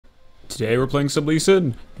Today we're playing some Lee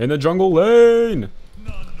Sin in the jungle lane.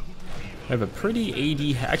 They have a pretty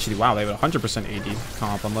AD, actually wow, they have a 100% AD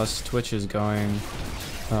comp unless Twitch is going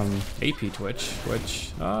AP Twitch,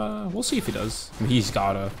 which we'll see if he does. I mean, he's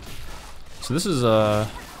gotta. So this is a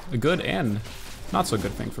good and not so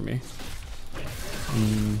good thing for me.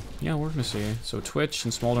 Yeah, we're gonna see. So Twitch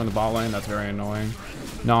and Smolder in the bot lane, that's very annoying.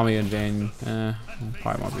 Nami and Vayne,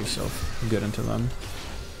 probably won't be so good into them.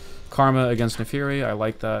 Karma against Nefiri, I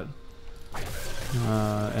like that.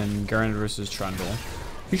 And Garen versus Trundle.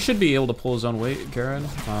 He should be able to pull his own weight, Garen.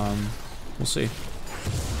 We'll see.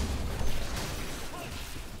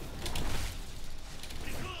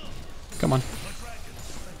 Come on.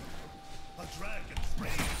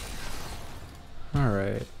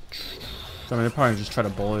 Alright. I mean, they probably just try to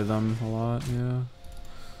bully them a lot, yeah.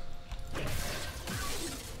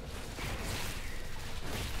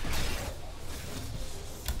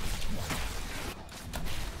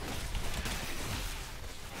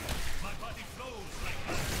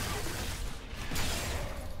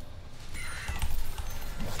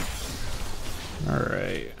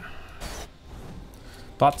 Alright.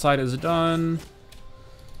 Bot side is done.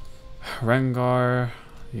 Rengar.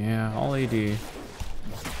 Yeah, all AD. I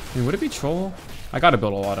mean, would it be troll? I gotta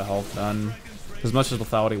build a lot of health then. As much as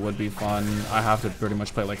lethality would be fun, I have to pretty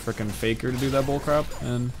much play like freaking Faker to do that bullcrap.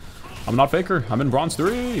 And I'm not Faker, I'm in Bronze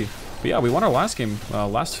 3. But yeah, we won our last game,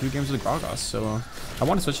 last 2 games with Gragas. So I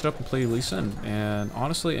want to switch it up and play Lee Sin. And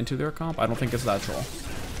honestly, into their comp, I don't think it's that troll.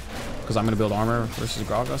 Because I'm going to build armor versus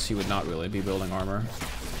Gragas, he would not really be building armor.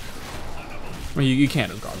 I mean, you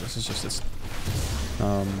can't as Gragas, it's just, it's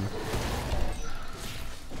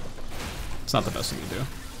not the best thing to do.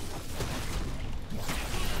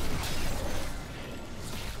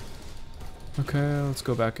 Okay, let's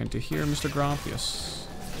go back into here, Mr. Gromp, yes.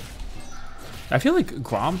 I feel like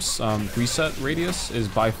Gromp's reset radius is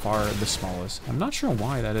by far the smallest. I'm not sure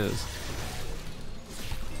why that is.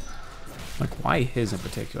 Like, why his in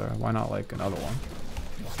particular? Why not, like, another one?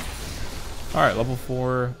 Alright, level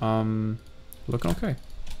 4. Looking okay.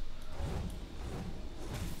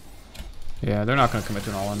 Yeah, they're not going to commit to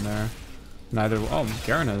an all-in there. Neither... Oh,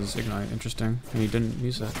 Garen has Ignite. Interesting. And he didn't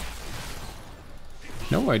use it.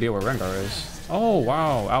 No idea where Rengar is. Oh,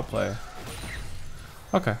 wow. Outplay.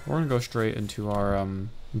 Okay, we're going to go straight into our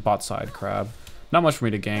bot side crab. Not much for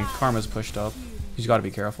me to gank. Karma's pushed up. He's got to be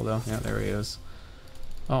careful, though. Yeah, there he is.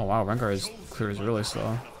 Oh wow, Rengar is clear is really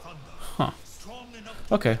slow. Huh.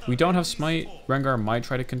 Okay, we don't have smite. Rengar might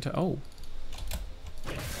try to contest. Oh.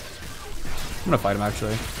 I'm gonna fight him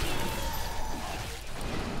actually.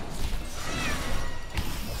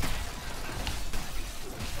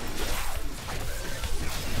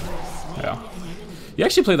 Yeah. He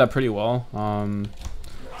actually played that pretty well.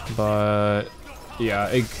 But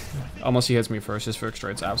yeah, unless he hits me first, his first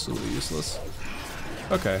strike's absolutely useless.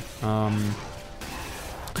 Okay.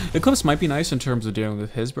 Eclipse might be nice in terms of dealing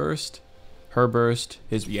with his burst, her burst,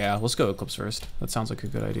 his... Yeah, let's go Eclipse first. That sounds like a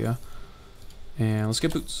good idea. And let's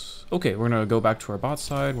get boots. Okay, we're going to go back to our bot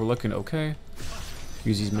side. We're looking okay.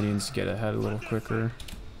 Use these minions to get ahead a little quicker.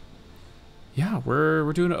 Yeah,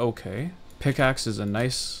 we're doing okay. Pickaxe is a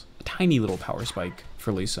nice, tiny little power spike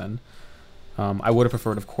for Lee Sin. I would have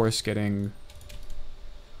preferred, of course, getting...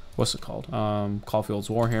 What's it called? Caulfield's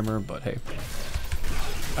Warhammer, but hey.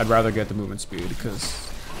 I'd rather get the movement speed because...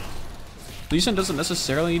 Lee Sin doesn't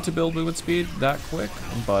necessarily need to build movement speed that quick,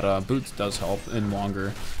 but boots does help in longer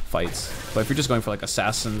fights. But if you're just going for like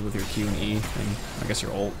assassins with your Q and E, and I guess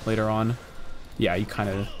your ult later on, yeah, you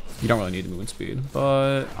don't really need the movement speed.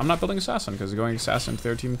 But I'm not building assassin because going assassin to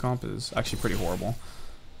their team comp is actually pretty horrible.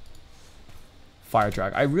 Fire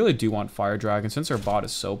drag. I really do want fire drag, and since our bot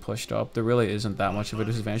is so pushed up, there really isn't that much of a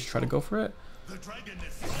disadvantage to try to go for it.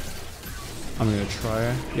 I'm gonna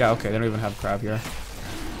try. Yeah, okay, they don't even have crab here.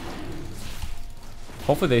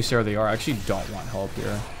 Hopefully they say where they are. I actually don't want help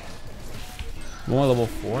here. I'm only level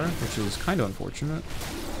 4, which is kind of unfortunate.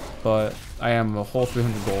 But I am a whole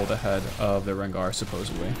 300 gold ahead of the Rengar,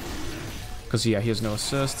 supposedly. Because, yeah, he has no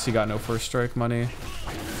assists. He got no first strike money.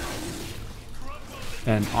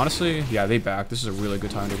 And honestly, yeah, they back. This is a really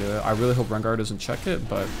good time to do it. I really hope Rengar doesn't check it,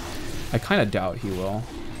 but I kind of doubt he will.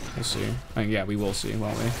 We'll see. I mean, yeah, we will see,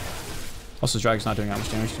 won't we? Also, Drag's not doing that much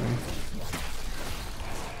damage to me.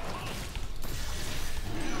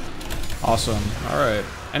 Awesome. Alright.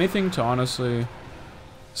 Anything to honestly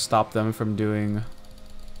stop them from doing...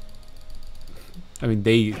 I mean,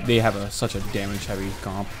 they have such a damage-heavy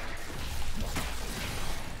comp.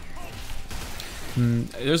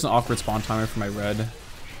 There's an awkward spawn timer for my red.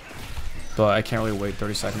 But I can't really wait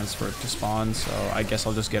 30 seconds for it to spawn, so I guess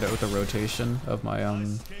I'll just get it with the rotation of my,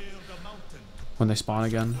 when they spawn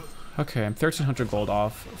again. Okay, I'm 1,300 gold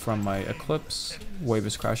off from my Eclipse. Wave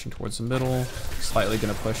is crashing towards the middle. Slightly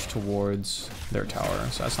gonna push towards their tower,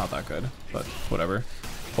 so that's not that good, but whatever.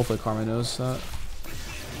 Hopefully Karma knows that.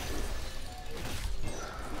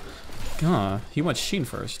 He went Sheen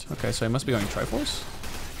first. Okay, so he must be going Triforce.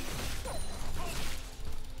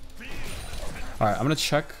 Alright, I'm gonna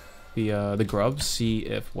check the grub, see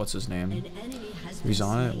if what's his name. He's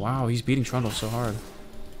on it. Wow, he's beating Trundle so hard.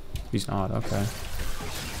 He's not, okay.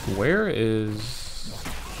 Where is...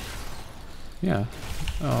 Yeah.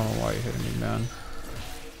 Oh, why are you hitting me, man?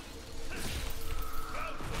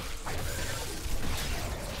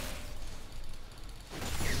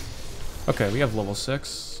 Okay, we have level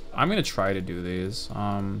 6. I'm gonna try to do these.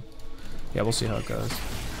 Yeah, we'll see how it goes.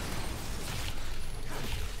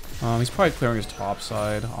 He's probably clearing his top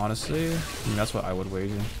side, honestly. I mean, that's what I would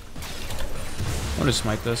wager. I'm gonna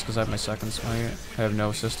smite this because I have my second smite. I have no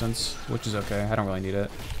assistance, which is okay. I don't really need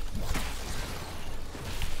it.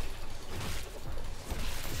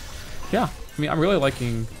 Yeah, I mean, I'm really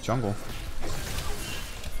liking jungle.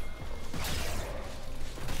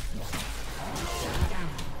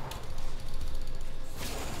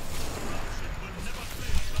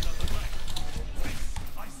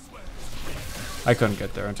 I couldn't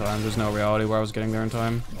get there in time. There's no reality where I was getting there in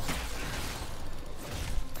time.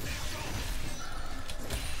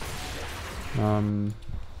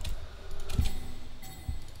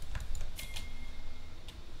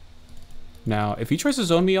 Now, if he tries to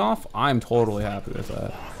zone me off, I'm totally happy with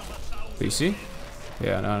that. But you see?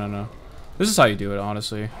 Yeah, no. This is how you do it,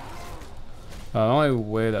 honestly. The only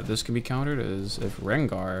way that this can be countered is if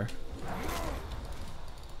Rengar...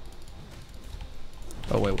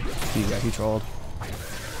 Oh, wait. He trolled.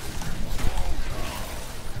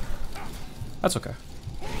 That's okay.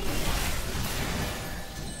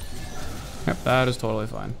 Yep, that is totally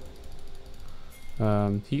fine.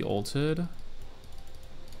 He ulted.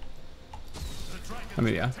 I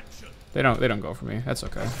mean, yeah. They don't go for me. That's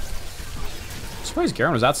okay. I'm surprised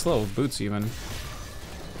Garen was that slow with boots even.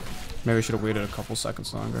 Maybe I should have waited a couple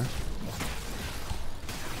seconds longer.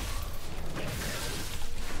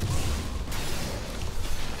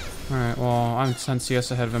 Alright, well, I'm 10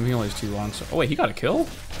 CS ahead of him. He only has 2 long, so... Oh, wait, he got a kill?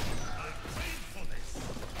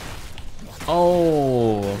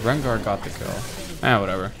 Oh, Rengar got the kill.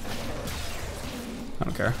 Whatever. I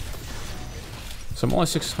don't care. So I'm only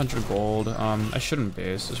 600 gold. I shouldn't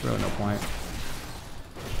base. There's really no point.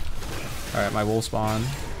 Alright, my wolf spawn.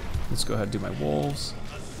 Let's go ahead and do my wolves.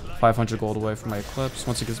 500 gold away from my Eclipse.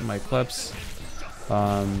 Once it gets my Eclipse.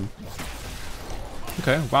 Okay,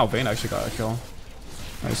 wow, Vayne actually got a kill.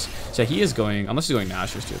 Nice. So he is going, unless he's going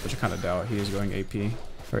Nashor's too, which I kind of doubt, he is going AP.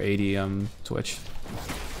 Or AD Twitch.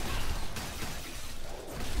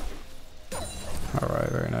 Alright,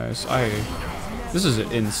 very nice. This is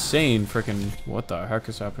insane freaking... What the heck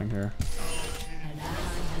is happening here?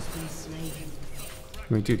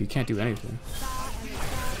 I mean, dude, he can't do anything.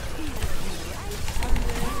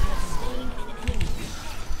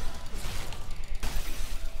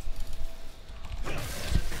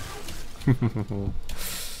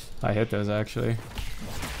 I hit those, actually.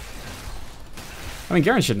 I mean,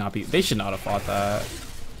 Garen should not be... They should not have fought that.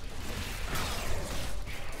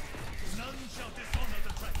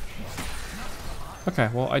 Okay,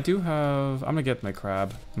 well, I do have... I'm gonna get my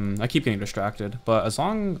crab. I keep getting distracted, but as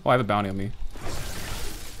long... Oh, I have a bounty on me. I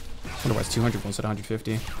wonder why it's 200 instead of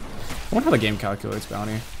 150. I wonder how the game calculates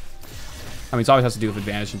bounty. I mean, it always has to do with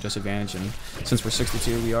advantage and disadvantage, and since we're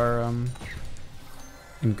 62, we are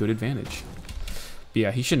in good advantage. But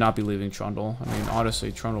yeah, he should not be leaving Trundle. I mean,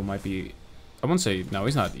 honestly, Trundle might be... I wouldn't say... No,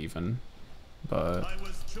 he's not even. But...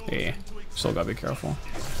 Yeah, still gotta be careful.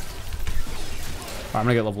 I'm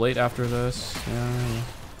gonna get level 8 after this. Yeah.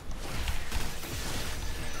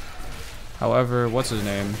 However, what's his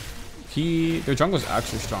name? Their jungle's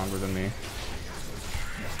actually stronger than me.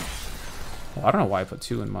 Well, I don't know why I put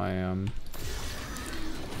 2 in my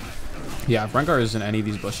Yeah, if Rengar is in any of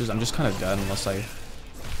these bushes, I'm just kind of dead unless I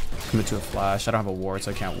commit to a flash. I don't have a ward,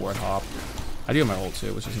 so I can't ward hop. I do have my ult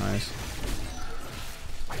too, which is nice.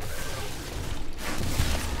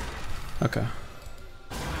 Okay.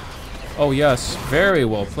 Oh yes, very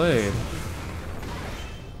well played.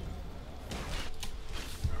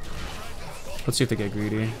 Let's see if they get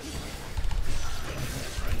greedy.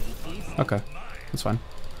 Okay, that's fine.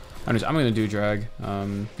 I'm gonna do drag.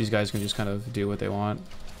 These guys can just kind of do what they want.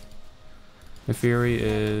 The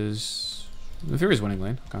Fury's winning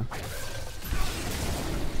lane. Okay.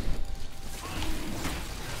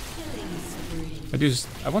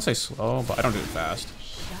 I won't say slow, but I don't do it fast.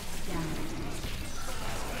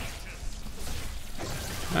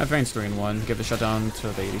 Vayne's 3 in 1. Give the shutdown to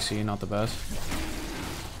the ADC, not the best.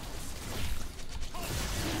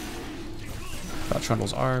 Got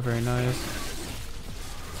Trundle's R, very nice.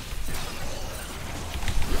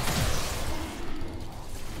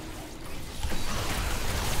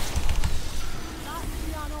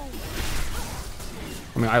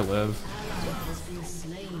 I mean, I live.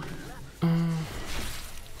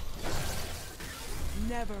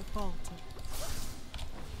 Never falter.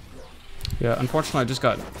 Yeah, unfortunately,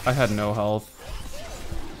 I had no health.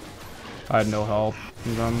 I had no help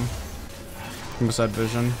from them. Besides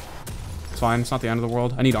vision. It's fine, it's not the end of the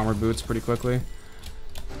world. I need armor boots pretty quickly.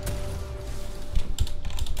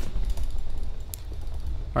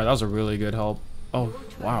 Alright, that was a really good help. Oh,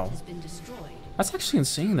 wow. That's actually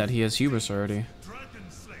insane that he has hubris already.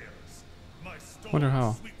 Wonder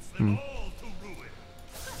how.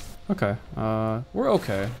 Okay, we're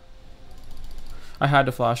okay. I had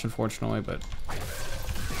to flash, unfortunately, but...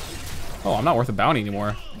 Oh, I'm not worth a bounty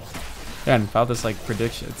anymore. Man, about this, like,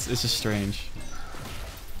 prediction, it's just strange.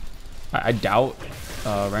 I doubt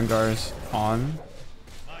Rengar's on.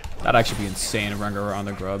 That'd actually be insane if Rengar were on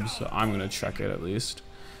the grubs, so I'm gonna check it at least.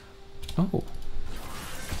 Oh.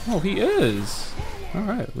 Oh, he is!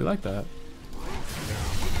 Alright, we like that.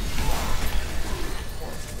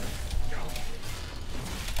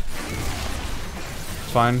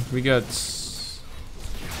 It's fine, we get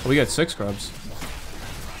 6 grubs.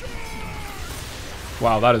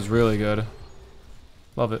 Wow, that is really good.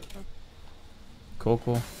 Love it. Cool,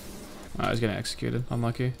 cool. He's getting executed.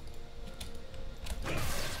 Unlucky.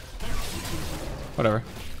 Whatever.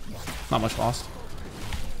 Not much lost.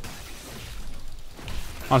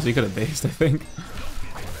 Honestly, he could have based, I think.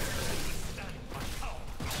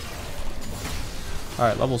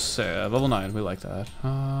 Alright, level 9. We like that.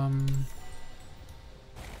 I'm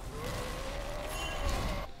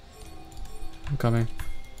coming.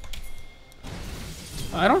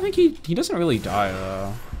 I don't think he doesn't really die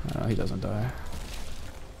though. No, he doesn't die.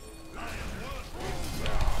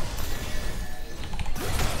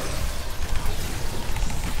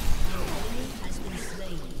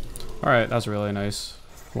 Alright, that's really nice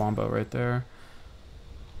wombo right there.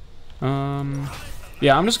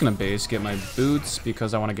 Yeah, I'm just gonna base, get my boots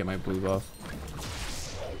because I want to get my blue buff.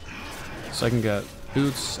 So I can get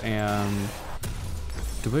boots and...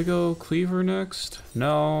 Do we go Cleaver next?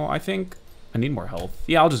 No, I think I need more health.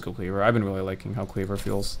 Yeah, I'll just go Cleaver. I've been really liking how Cleaver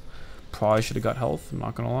feels. Probably should have got health, I'm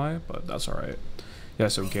not gonna lie, but that's alright. Yeah,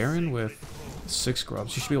 so Garen with 6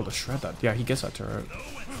 grubs, you should be able to shred that. Yeah, he gets that turret.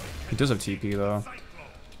 He does have TP though.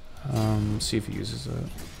 Let's see if he uses it.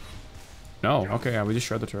 No, okay, yeah, we just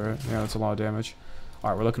shred the turret. Yeah, that's a lot of damage.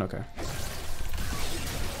 Alright, we're looking okay.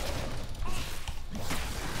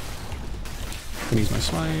 Can use my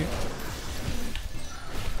smite.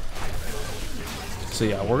 So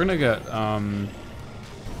yeah, we're gonna get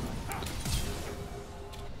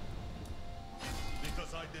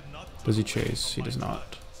does he chase? He does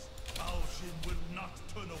not.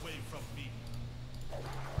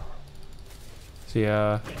 So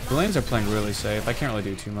yeah, the lanes are playing really safe. I can't really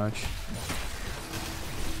do too much.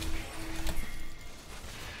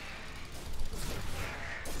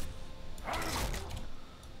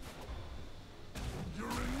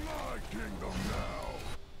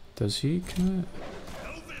 Does he commit?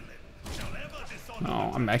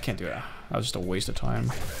 No, I can't do it. That was just a waste of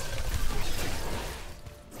time.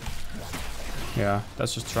 Yeah,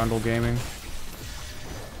 that's just Trundle gaming.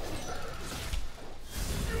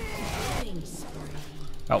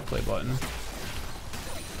 Outplay button.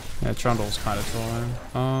 Yeah, Trundle's kind of trolling.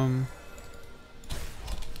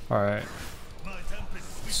 Alright.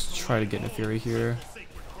 Let's try to get into Fury here.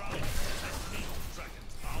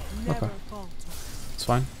 Okay. It's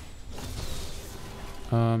fine.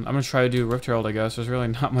 I'm gonna try to do Rift Herald, I guess. There's really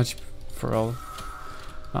not much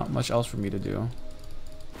else for me to do.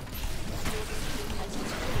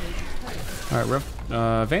 Alright,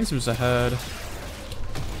 Vayne seems ahead.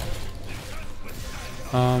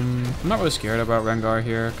 I'm not really scared about Rengar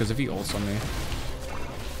here, because if he ults on me.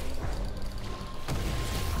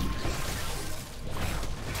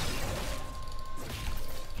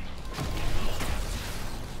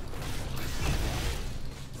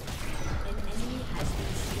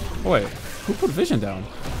 Oh, wait, who put Vision down?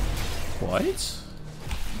 What?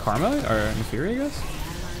 Karma? Or Inferi, I guess?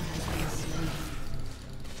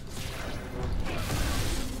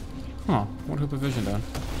 Huh, what who put Vision down?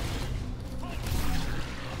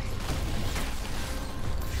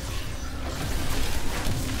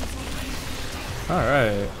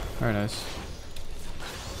 Alright, very nice.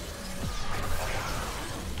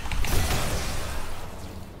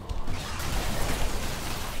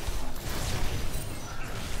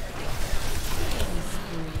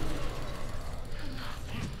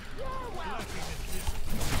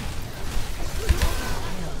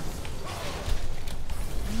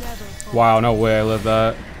 Wow, no way I lived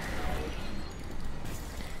that.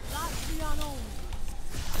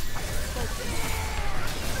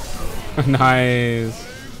 Nice.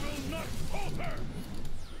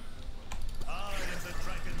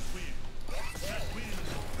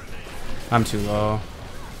 I'm too low.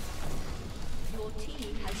 Your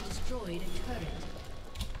team has destroyed a turret.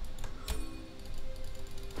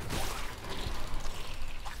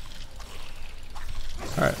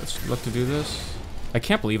 Alright, let's look to do this. I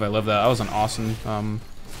can't believe I lived that. That was an awesome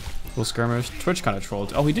little skirmish. Twitch kind of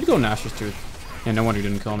trolled. Oh, he did go Nash's Tooth. Yeah, no wonder he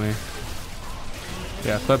didn't kill me.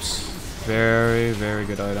 Yeah, Clips. Very, very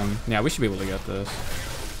good item. Yeah, we should be able to get this.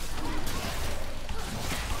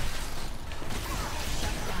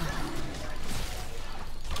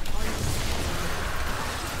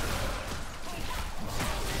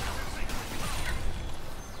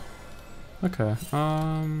 Okay,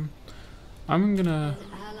 I'm gonna... An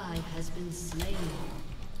ally has been slain.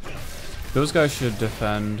 Those guys should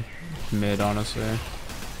defend mid, honestly.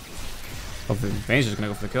 Oh, Vayne's just gonna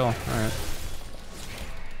go for the kill. Alright.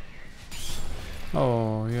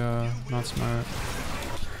 Oh, yeah, not smart.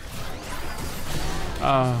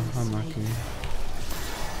 Ah, unlucky.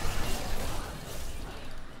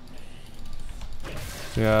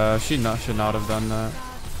 Yeah, she should not have done that.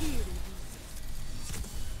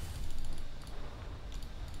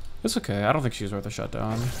 It's okay. I don't think she's worth a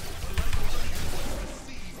shutdown.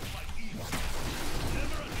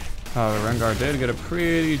 Oh, Rengar did get a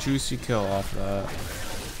pretty juicy kill off that.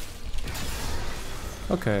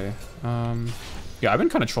 Okay. Yeah, I've been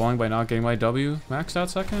kind of trolling by not getting my W maxed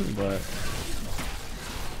out second, but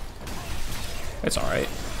it's alright.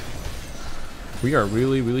 We are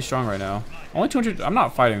really, really strong right now. Only 200. I'm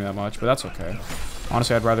not fighting that much, but that's okay.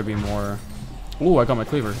 Honestly, I'd rather be more. Ooh, I got my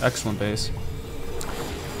cleaver. Excellent base.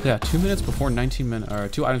 Yeah, 2 minutes before 19 minutes, or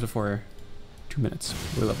 2 items before 2 minutes.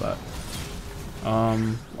 We love that.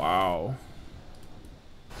 Wow.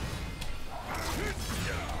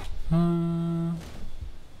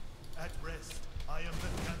 At rest, I am the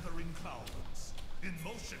gathering clouds. In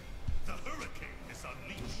motion, the hurricane is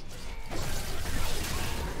unleashed.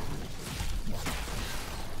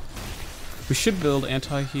 We should build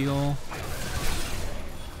anti-heal.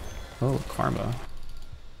 Oh, Karma.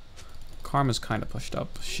 Karma's kind of pushed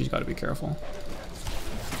up. She's got to be careful.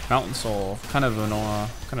 Mountain Soul, kind of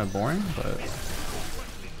boring, but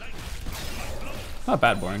not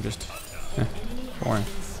bad boring, just boring.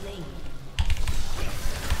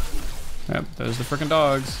 Yep, there's the frickin'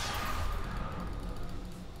 dogs.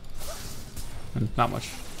 And not much.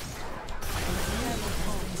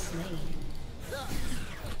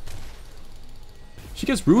 She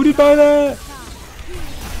gets rooted by that?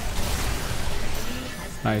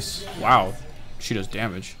 Nice. Wow. She does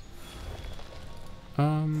damage.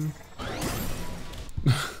 Don't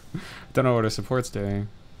know what her support's doing.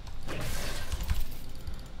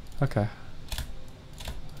 Okay.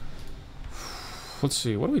 Let's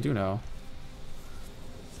see. What do we do now?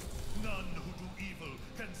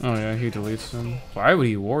 Oh yeah, he deletes them. Why would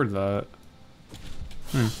he ward that?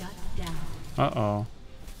 Uh-oh.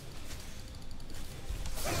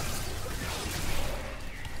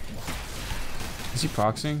 Is he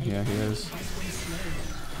proxying? Yeah, he is.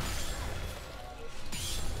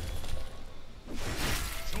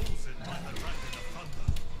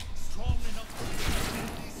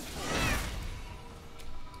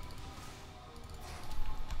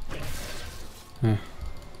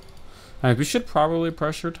 Alright, we should probably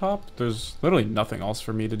pressure top. There's literally nothing else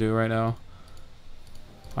for me to do right now.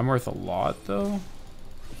 I'm worth a lot, though.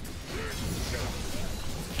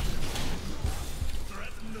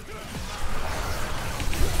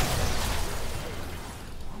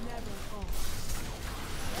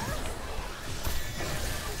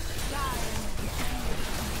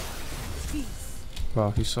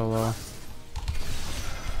 Wow, he's so low.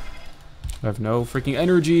 I have no freaking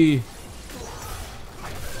energy.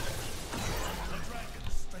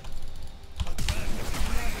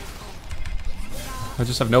 I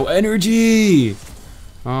just have no energy.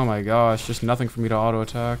 Oh my gosh, just nothing for me to auto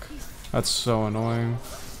attack. That's so annoying.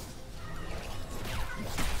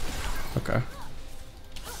 Okay.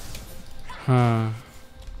 Wow,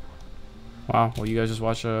 well you guys just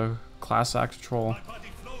watch a class act troll.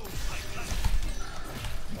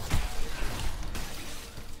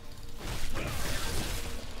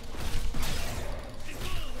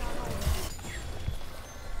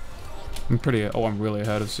 I'm really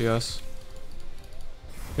ahead of CS.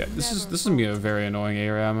 Yeah, this is gonna be a very annoying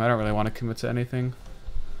ARAM. I don't really want to commit to anything.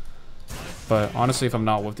 But honestly, if I'm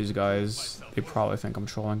not with these guys, they probably think I'm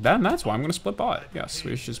trolling. Then that's why I'm gonna split bot. Yes,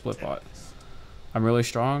 we should split bot. I'm really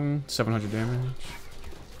strong, 700 damage.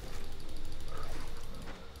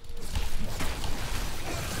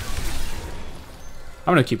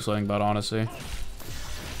 I'm gonna keep swing bot, honestly.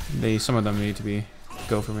 Some of them need to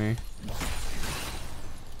go for me.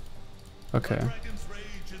 Okay. Dragon's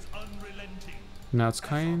rage is unrelenting. Now it's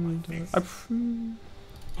kind of... An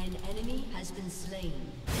enemy has been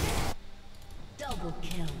slain. Double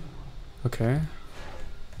kill. Okay.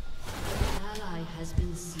 Ally has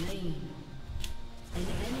been slain. An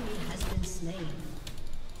enemy has been slain.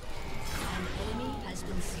 An enemy has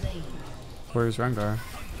been slain. Where's Rengar?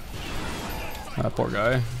 That poor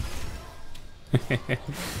guy.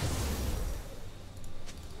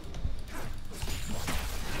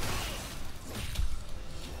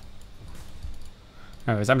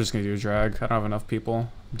 Anyways, I'm just gonna do a drag. I don't have enough people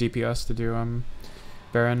DPS to do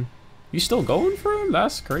Baron. You still going for him?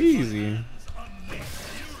 That's crazy.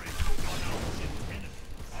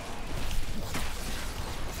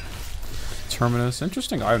 Terminus,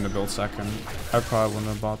 interesting item to build second. I probably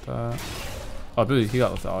wouldn't have bought that. Oh, dude, he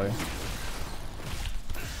got lethality.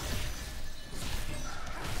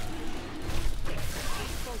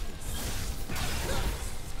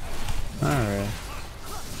 Alright.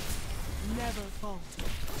 Never falter.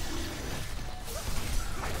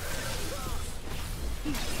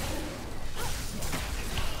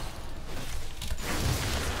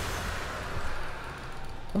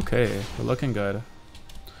 Okay, we're looking good.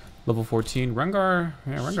 Level 14. Rengar,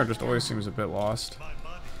 yeah, Rengar just always seems a bit lost. My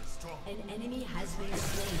body is strong. An enemy has been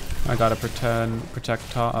slain. I gotta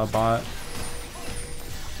protect bot.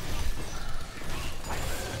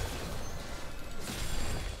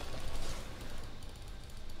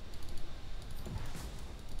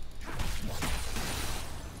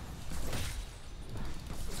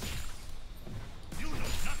 You know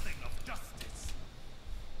nothing of justice.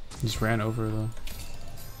 Just ran over though.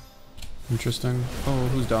 Interesting. Oh,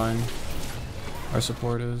 who's dying? Our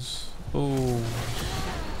support is. Oh.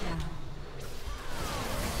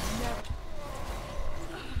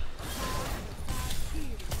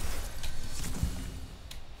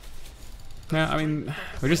 Yeah, I mean,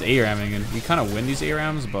 we're just ARAMing, and we kind of win these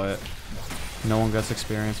ARAMs, but no one gets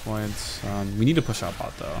experience points. We need to push out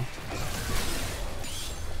bot, though.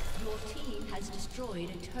 Your team has destroyed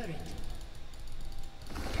a turret.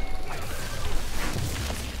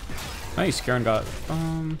 Nice, Garen got...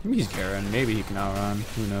 maybe he's Garen. Maybe he can outrun.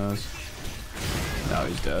 Who knows? No,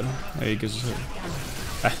 he's dead. Yeah, he gives...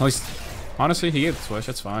 At least, honestly, he gave the Twitch.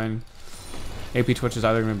 That's fine. AP Twitch is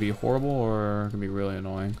either going to be horrible or going to be really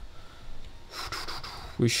annoying.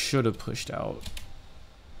 We should have pushed out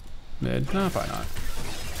mid. No, probably not.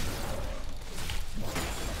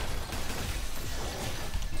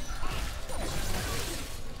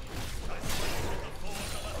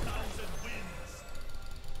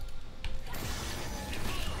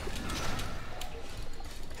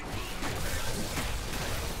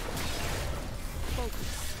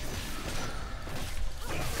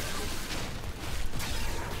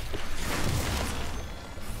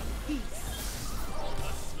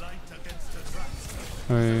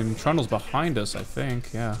 I mean, Trundle's behind us, I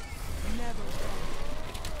think. Yeah. Never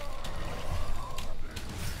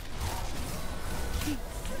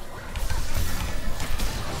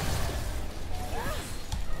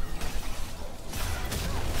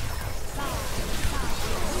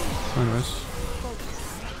Anyways.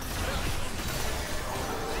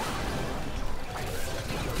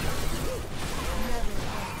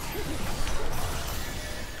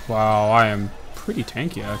 Wow, I am pretty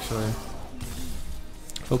tanky actually.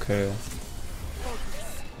 Okay.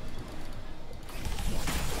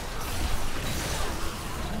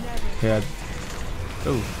 Yeah.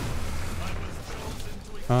 Oh.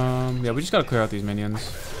 Yeah, we just gotta clear out these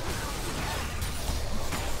minions.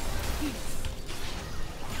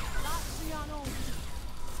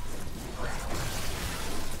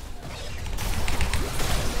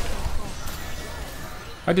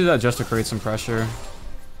 I did that just to create some pressure.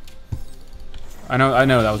 I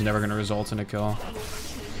know that was never gonna result in a kill.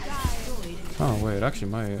 Oh wait, it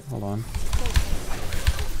actually might. Hold on.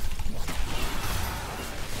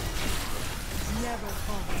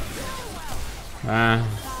 Ah.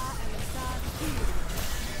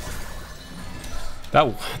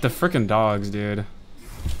 The frickin' dogs, dude.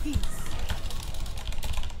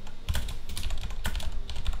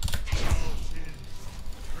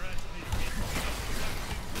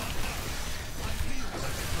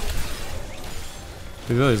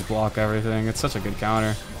 They really just block everything. It's such a good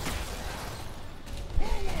counter.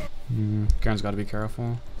 Garen's got to be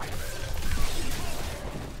careful.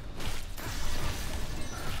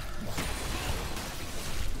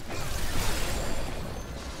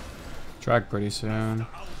 Drag pretty soon.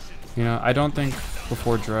 You know, I don't think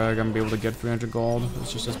before drag I'm gonna be able to get 300 gold.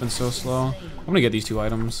 It's been so slow. I'm gonna get these 2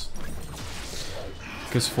 items.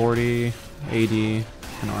 Gives 40, AD, and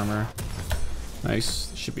armor.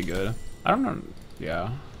 Nice. Should be good. I don't know. Yeah.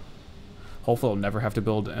 Hopefully I'll never have to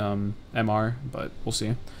build MR, but we'll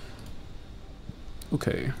see.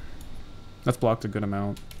 Okay. That's blocked a good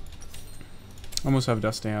amount. Almost have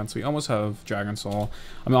Death Stance. We almost have Dragon Soul.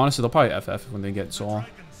 I mean, honestly, they'll probably FF when they get Soul.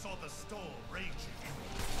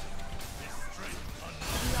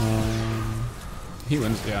 He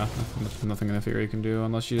wins, yeah. Nothing in the Fury can do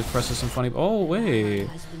unless she just presses some funny. Oh, wait.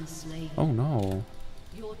 Oh, no.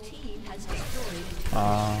 He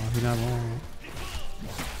not wrong.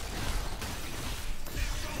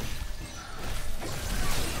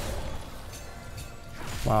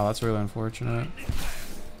 Wow, that's really unfortunate.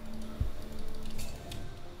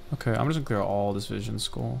 Okay, I'm just gonna clear all this vision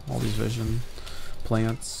skull, all these vision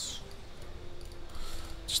plants.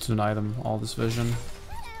 Just to deny them all this vision.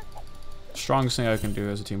 Strongest thing I can do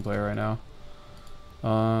as a team player right now.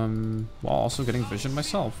 While also getting vision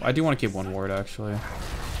myself. I do want to keep one ward actually.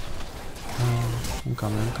 I'm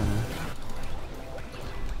coming, I'm coming.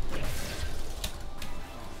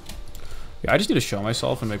 Yeah, I just need to show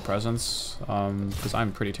myself and make presence, because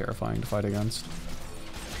I'm pretty terrifying to fight against.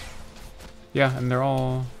 Yeah, and they're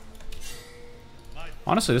all...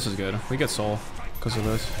 Honestly, this is good. We get soul because of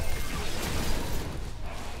this.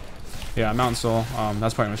 Yeah, Mountain Soul.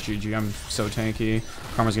 That's pretty much GG. I'm so tanky.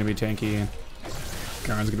 Karma's gonna be tanky.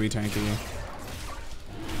 Karen's gonna be tanky.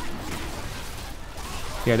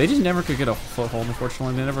 Yeah, they just never could get a foothold,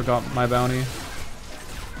 unfortunately. They never got my bounty.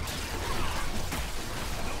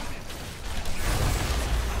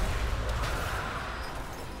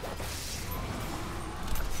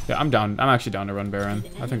 Yeah, I'm down. I'm actually down to run Baron.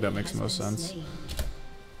 I think that makes the most sense.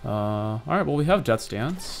 Alright, well, we have Death's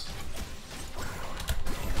Dance.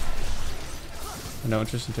 No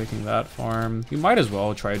interest in taking that farm. You might as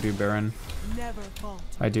well try to do Baron.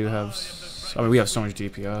 I do have... I mean, we have so much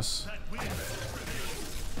DPS.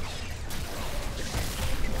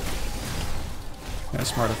 Yeah,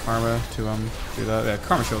 smart of Karma to do that. Yeah,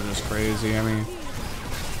 Karma Shield is crazy. I mean,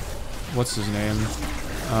 what's his name?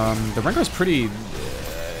 The Rengar's pretty...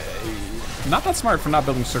 not that smart for not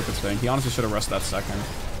building Serpent's Fang. He honestly should have rested that second.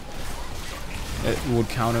 It would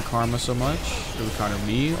counter Karma so much. It would counter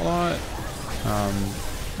me a lot.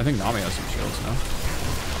 I think Nami has some shields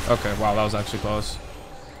now. Okay, wow, that was actually close.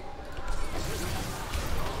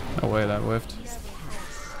 No way that whiffed.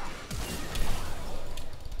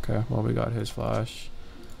 Okay, well, we got his flash.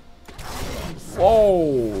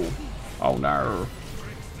 Whoa! Oh no.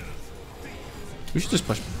 We should just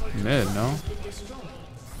push mid, no?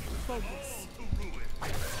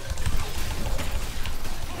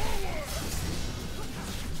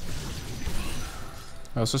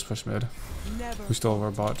 Oh, let's just push mid. We still have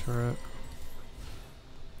our bot turret.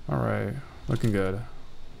 Alright, looking good.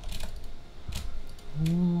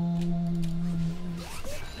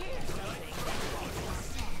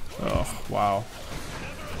 Oh, wow.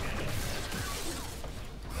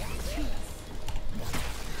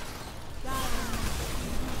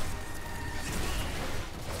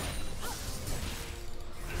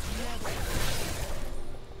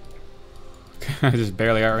 I just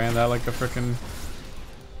barely outran that like a frickin'...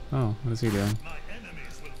 Oh, what is he doing?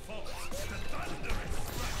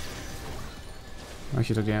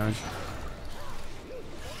 Actually took damage.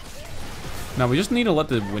 No, we just need to let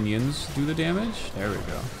the minions do the damage. There we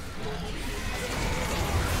go.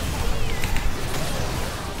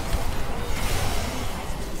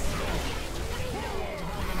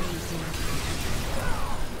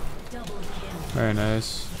 Very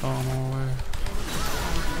nice. Oh, I'm all away.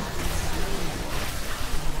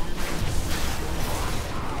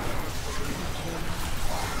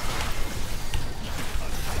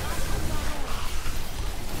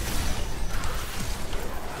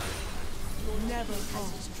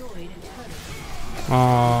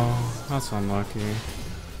 Oh, that's unlucky.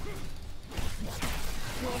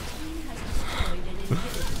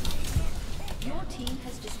 Your team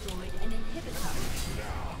has destroyed an inhibitor.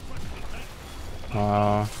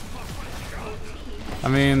 I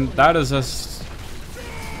mean, that is just...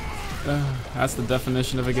 that's the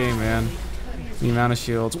definition of a game, man. The amount of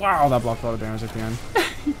shields. Wow, that blocked a lot of damage at the end.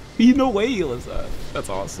 No way he lives that. That's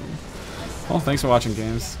awesome. Well, thanks for watching,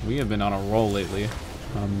 games. We have been on a roll lately.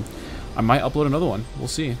 I might upload another one. We'll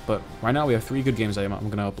see. But right now we have 3 good games I'm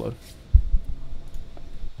going to upload.